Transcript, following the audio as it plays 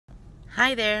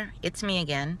Hi there, it's me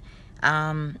again.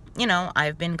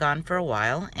 I've been gone for a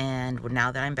while, and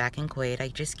now that I'm back in Kuwait, I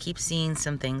just keep seeing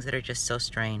some things that are just so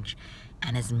strange.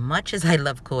 And as much as I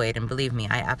love Kuwait, and believe me,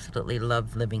 I absolutely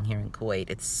love living here in Kuwait.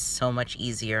 It's so much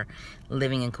easier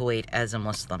living in Kuwait as a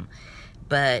Muslim.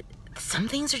 But some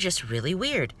things are just really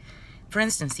weird. For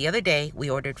instance, the other day, we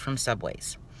ordered from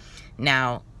Subways.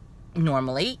 Now,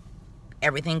 normally,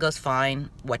 everything goes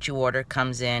fine. What you order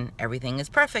comes in. Everything is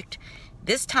perfect.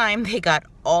 This time, they got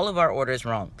all of our orders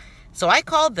wrong. So I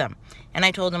called them and I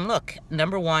told them, look,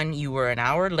 number one, you were an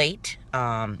hour late.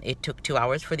 It took 2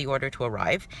 hours for the order to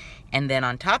arrive. And then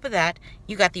on top of that,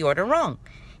 you got the order wrong.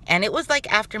 And it was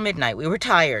like after midnight. We were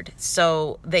tired.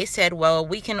 So they said, well,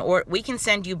 we can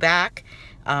send you back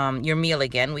your meal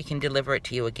again. We can deliver it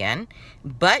to you again.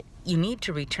 But you need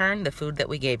to return the food that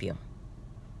we gave you.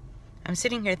 I'm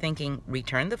sitting here thinking,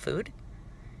 return the food?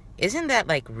 Isn't that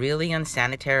like really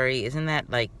unsanitary? Isn't that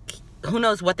like, who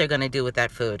knows what they're going to do with that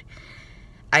food?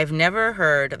 I've never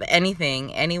heard of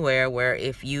anything anywhere where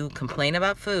if you complain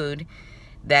about food,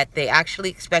 that they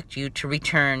actually expect you to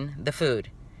return the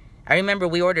food. I remember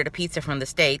we ordered a pizza from the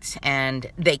States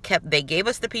and they gave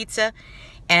us the pizza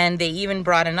and they even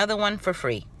brought another one for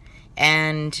free.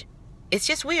 And it's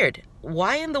just weird.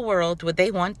 Why in the world would they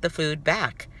want the food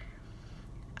back?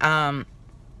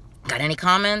 Got any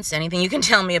comments? Anything you can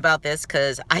tell me about this?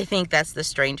 Because I think that's the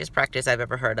strangest practice I've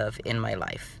ever heard of in my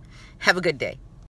life. Have a good day.